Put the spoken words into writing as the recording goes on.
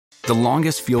The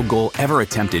longest field goal ever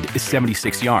attempted is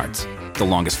 76 yards. The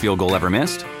longest field goal ever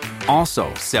missed?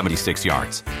 Also 76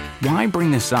 yards. Why bring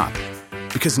this up?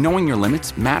 Because knowing your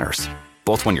limits matters,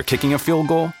 both when you're kicking a field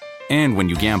goal and when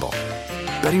you gamble.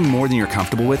 Betting more than you're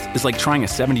comfortable with is like trying a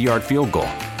 70-yard field goal.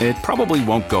 It probably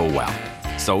won't go well.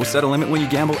 So set a limit when you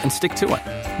gamble and stick to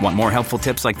it. Want more helpful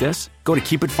tips like this? Go to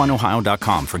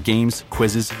keepitfunohio.com for games,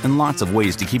 quizzes, and lots of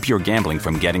ways to keep your gambling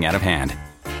from getting out of hand.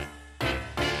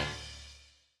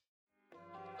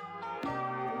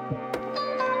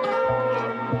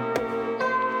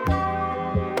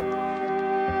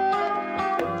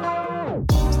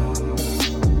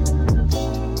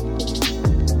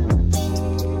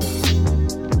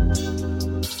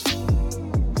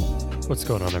 What's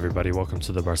going on, everybody? Welcome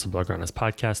to the Barca Blaugranas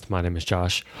podcast. My name is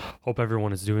Josh. Hope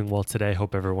everyone is doing well today.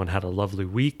 Hope everyone had a lovely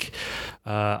week.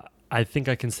 I think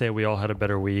I can say we all had a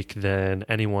better week than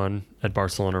anyone at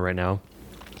Barcelona right now,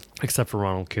 except for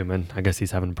Ronald Koeman. I guess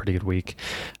he's having a pretty good week.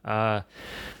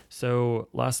 So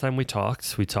last time we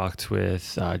talked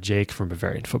with Jake from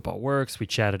Bavarian Football Works. We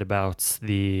chatted about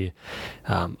the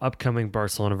upcoming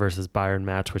Barcelona versus Bayern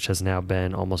match, which has now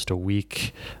been almost a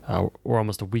week. We're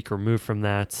almost a week removed from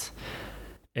that.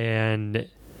 And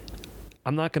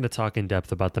I'm not going to talk in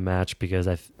depth about the match because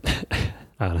I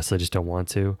honestly just don't want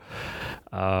to.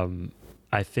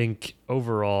 I think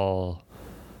overall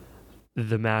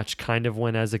the match kind of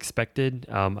went as expected.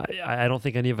 I don't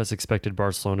think any of us expected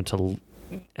Barcelona to...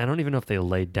 I don't even know if they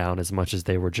laid down as much as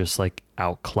they were just like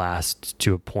outclassed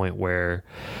to a point where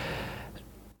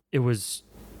it was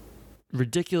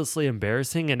ridiculously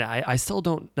embarrassing. And I still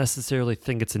don't necessarily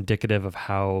think it's indicative of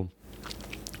how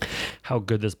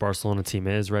good this Barcelona team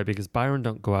is, right? Because Bayern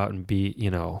don't go out and beat,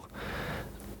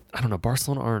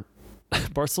 Barcelona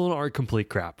aren't complete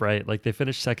crap, right? Like they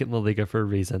finished second in La Liga for a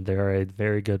reason. They're a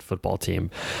very good football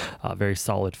team, a very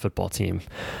solid football team.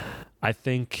 I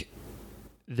think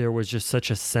there was just such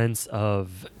a sense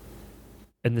of,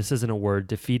 and this isn't a word,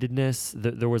 defeatedness.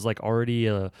 There was like already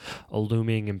a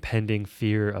looming, impending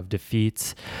fear of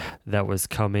defeat that was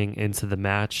coming into the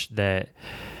match that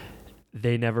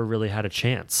they never really had a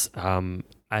chance.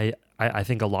 I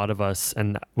think a lot of us,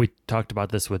 and we talked about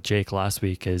this with Jake last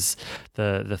week, is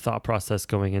the thought process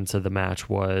going into the match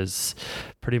was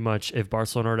pretty much if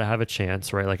Barcelona were to have a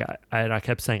chance, right? Like I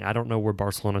kept saying, I don't know where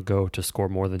Barcelona go to score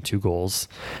more than 2 goals.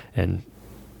 And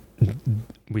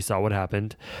we saw what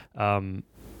happened. And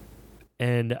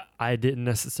I didn't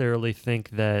necessarily think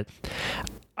that...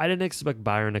 I didn't expect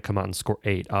Bayern to come out and score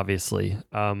 8, obviously.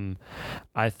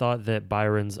 I thought that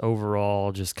Bayern's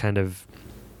overall just kind of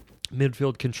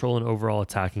midfield control and overall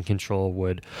attacking control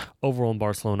would overwhelm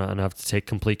Barcelona enough to take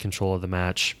complete control of the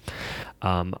match.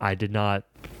 I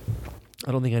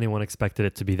don't think anyone expected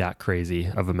it to be that crazy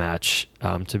of a match,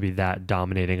 to be that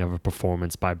dominating of a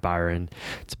performance by Bayern,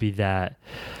 to be that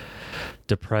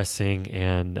depressing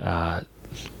and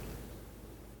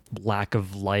lack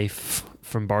of life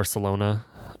from Barcelona.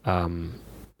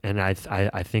 And I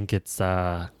think it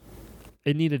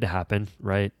needed to happen,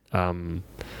 right?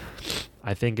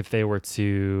 I think if they were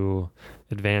to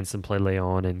advance and play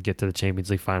Lyon and get to the Champions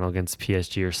League final against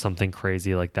PSG or something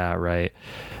crazy like that, right?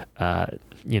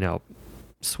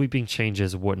 Sweeping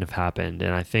changes wouldn't have happened.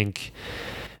 And I think,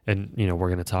 and we're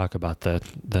going to talk about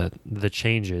the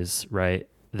changes, right,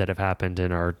 that have happened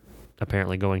and are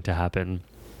apparently going to happen.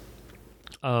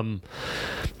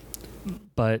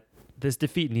 But this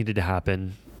defeat needed to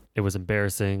happen. It was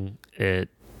embarrassing. I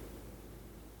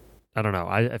don't know.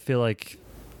 I feel like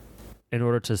in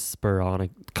order to spur on a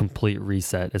complete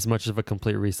reset, as much of a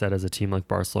complete reset as a team like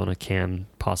Barcelona can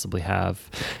possibly have,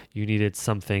 you needed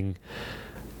something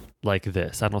like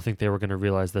this. I don't think they were going to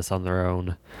realize this on their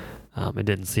own. It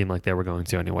didn't seem like they were going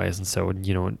to anyways. And so,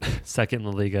 second in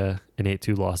La Liga, an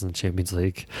 8-2 loss in the Champions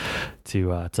League to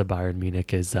Bayern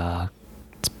Munich is it's a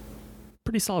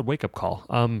pretty solid wake-up call.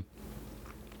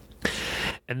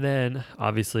 And then,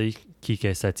 obviously,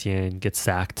 Quique Setien gets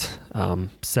sacked.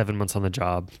 7 months on the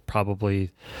job.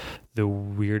 Probably the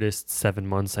weirdest 7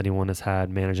 months anyone has had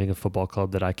managing a football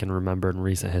club that I can remember in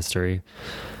recent history.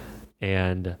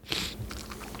 And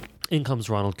in comes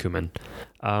Ronald Koeman.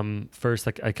 First,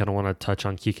 I kind of want to touch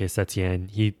on Quique Setien.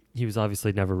 He was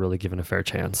obviously never really given a fair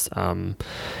chance.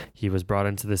 He was brought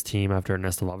into this team after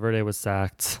Ernesto Valverde was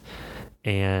sacked.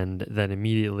 And then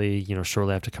immediately,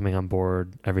 shortly after coming on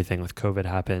board, everything with COVID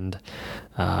happened.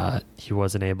 He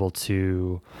wasn't able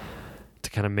to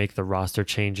kind of make the roster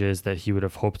changes that he would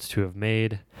have hoped to have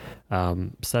made.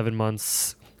 7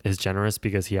 months is generous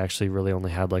because he actually really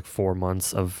only had like 4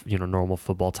 months of, normal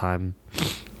football time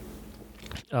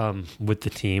with the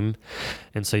team.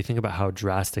 And so you think about how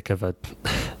drastic of a...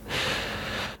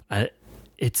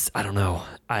 I don't know.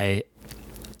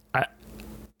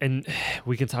 And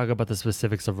we can talk about the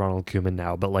specifics of Ronald Koeman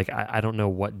now, but like, I don't know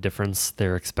what difference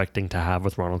they're expecting to have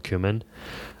with Ronald Koeman.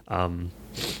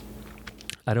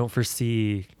 I don't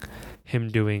foresee him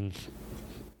doing,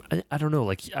 I don't know,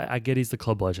 like, I get he's the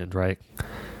club legend, right?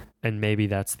 And maybe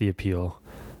that's the appeal.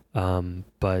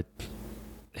 But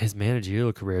his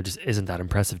managerial career just isn't that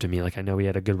impressive to me. Like, I know he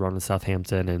had a good run with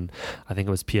Southampton and I think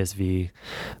it was PSV,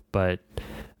 but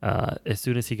as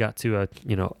soon as he got to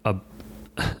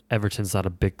Everton's not a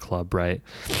big club, right?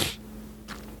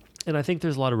 And I think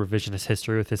there's a lot of revisionist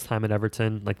history with his time at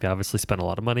Everton. Like, they obviously spent a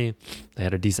lot of money. They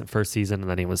had a decent first season, and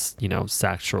then he was,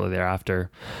 sacked shortly thereafter.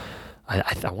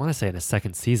 I want to say in his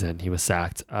second season he was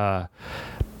sacked.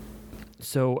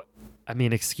 So, I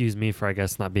mean, excuse me for, I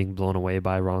guess, not being blown away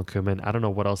by Ronald Koeman. I don't know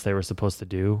what else they were supposed to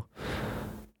do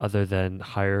other than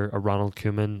hire a Ronald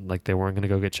Koeman. Like, they weren't going to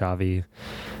go get Xavi.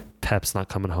 Pep's not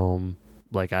coming home.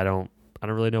 Like, I don't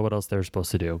really know what else they're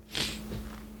supposed to do.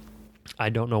 I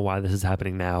don't know why this is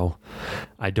happening now.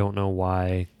 I don't know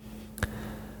why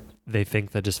they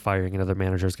think that just firing another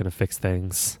manager is going to fix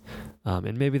things.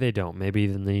 And maybe they don't. Maybe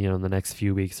in the next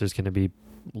few weeks there's going to be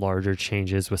larger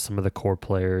changes with some of the core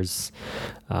players.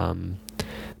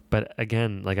 But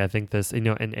again, like, I think this,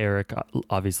 and Eric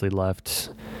obviously left.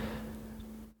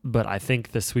 But I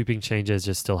think the sweeping changes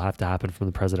just still have to happen from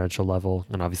the presidential level.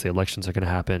 And obviously elections are going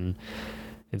to happen.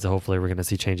 And so hopefully we're going to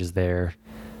see changes there.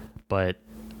 But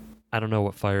I don't know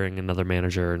what firing another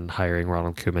manager and hiring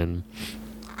Ronald Koeman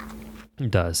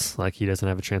does. Like, he doesn't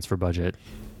have a transfer budget.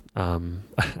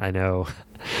 I know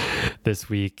this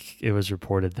week it was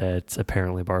reported that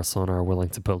apparently Barcelona are willing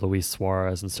to put Luis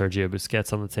Suarez and Sergio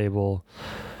Busquets on the table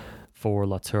for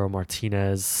Lautaro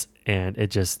Martinez. And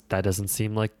that doesn't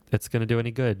seem like it's going to do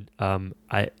any good.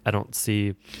 I don't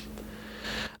see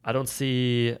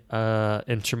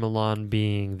Inter Milan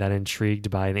being that intrigued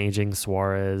by an aging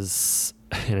Suarez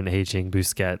and an aging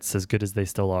Busquets, as good as they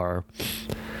still are.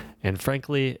 And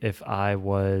frankly, if I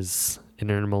was an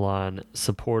Inter Milan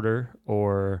supporter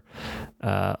or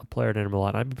a player at Inter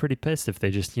Milan, I'd be pretty pissed if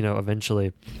they just,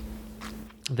 eventually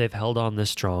they've held on this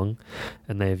strong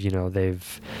and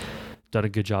they've done a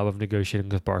good job of negotiating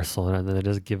with Barcelona, and then they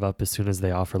just give up as soon as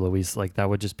they offer Luis. Like, that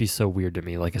would just be so weird to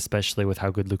me, like, especially with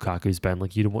how good Lukaku's been.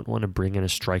 Like, you don't want to bring in a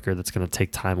striker that's going to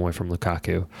take time away from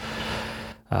Lukaku.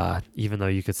 Even though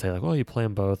you could say, like, well, you play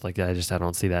them both. Like, I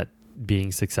don't see that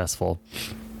being successful.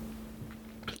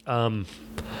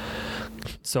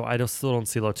 So I still don't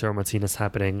see Lautaro Martinez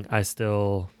happening. I'm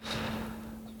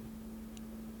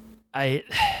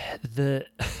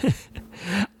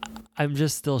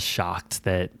just still shocked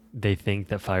that they think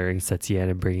that firing Setien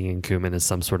and bringing in Koeman is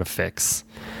some sort of fix.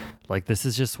 Like, this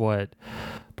is just what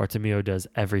Bartomeu does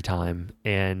every time.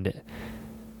 And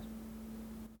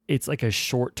it's like a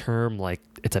short term, like,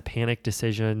 it's a panic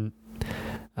decision.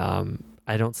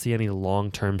 I don't see any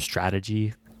long-term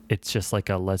strategy. It's just like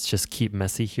a let's just keep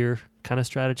Messi here kind of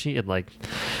strategy. And like,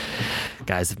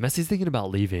 guys, if Messi's thinking about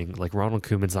leaving, like, Ronald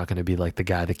Koeman's not going to be like the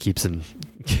guy that keeps him.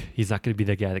 He's not going to be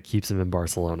the guy that keeps him in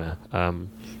Barcelona.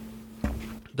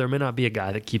 There may not be a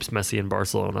guy that keeps Messi in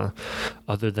Barcelona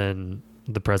other than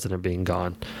the president being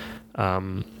gone.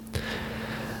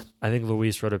 I think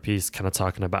Luis wrote a piece kind of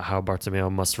talking about how Bartomeu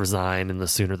must resign, and the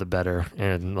sooner the better.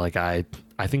 And like, I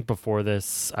think before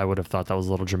this, I would have thought that was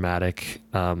a little dramatic.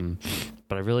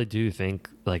 But I really do think,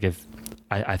 like,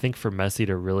 I think for Messi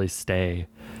to really stay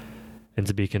and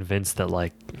to be convinced that,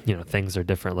 like, things are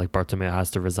different, like, Bartomeu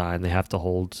has to resign. They have to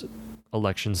hold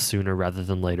elections sooner rather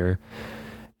than later.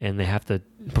 And they have to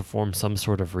perform some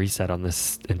sort of reset on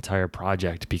this entire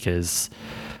project, because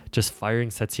just firing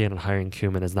Setien and hiring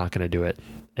Koeman is not going to do it.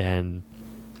 And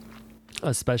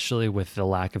especially with the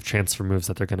lack of transfer moves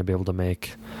that they're going to be able to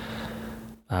make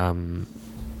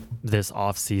this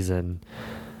off season.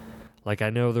 Like, I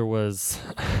know there was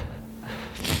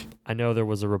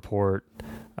a report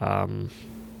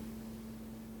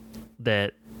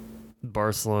that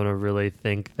Barcelona really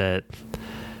think that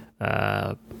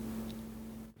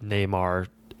Neymar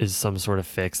is some sort of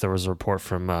fix. There was a report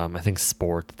from I think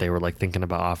Sport that they were like thinking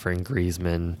about offering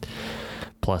Griezmann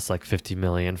plus like 50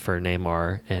 million for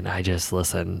Neymar, and I just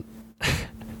listen.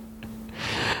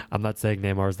 I'm not saying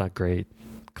Neymar's not great.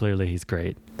 Clearly he's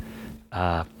great.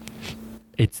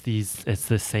 It's the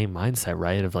same mindset,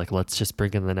 right? Of like, let's just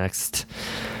bring in the next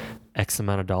X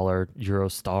amount of dollar Euro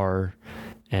star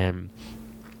and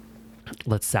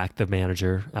let's sack the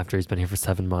manager after he's been here for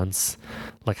 7 months.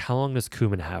 Like, how long does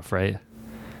Koeman have, right?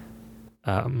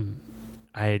 I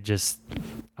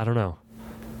don't know.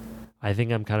 I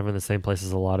think I'm kind of in the same place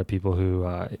as a lot of people who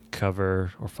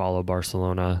cover or follow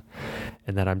Barcelona,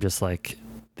 and that I'm just like,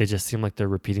 they just seem like they're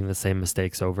repeating the same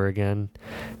mistakes over again.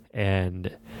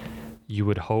 And you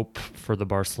would hope for the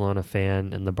Barcelona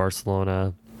fan and the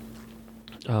Barcelona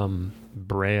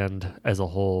brand as a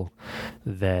whole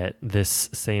that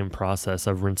this same process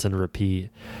of rinse and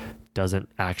repeat doesn't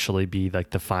actually be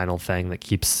like the final thing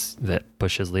that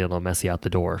pushes Lionel Messi out the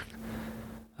door.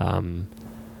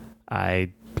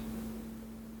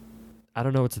 I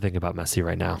don't know what to think about Messi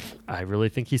right now. I really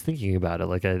think he's thinking about it.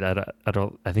 Like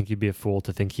I think you'd be a fool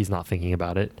to think he's not thinking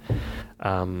about it.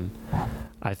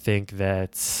 I think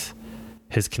that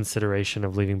his consideration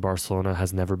of leaving Barcelona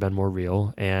has never been more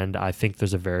real, and I think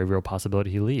there's a very real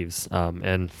possibility he leaves.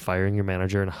 And firing your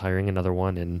manager and hiring another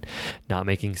one and not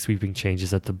making sweeping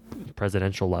changes at the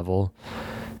presidential level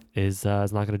is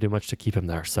not going to do much to keep him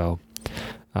there. So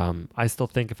I still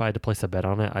think if I had to place a bet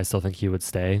on it, I still think he would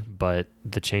stay, but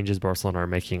the changes Barcelona are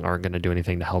making aren't going to do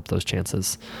anything to help those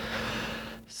chances.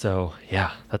 So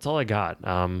yeah, that's all I got.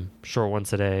 Short one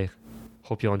today.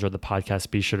 Hope you all enjoyed the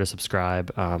podcast. Be sure to subscribe.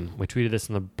 We tweeted this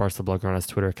in the Barca Blaugrana's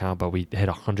Twitter account, but we hit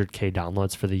 100K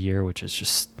downloads for the year, which is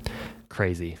just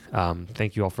crazy.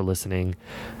 Thank you all for listening,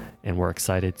 and we're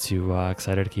excited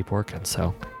to keep working.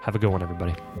 So have a good one,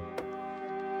 everybody.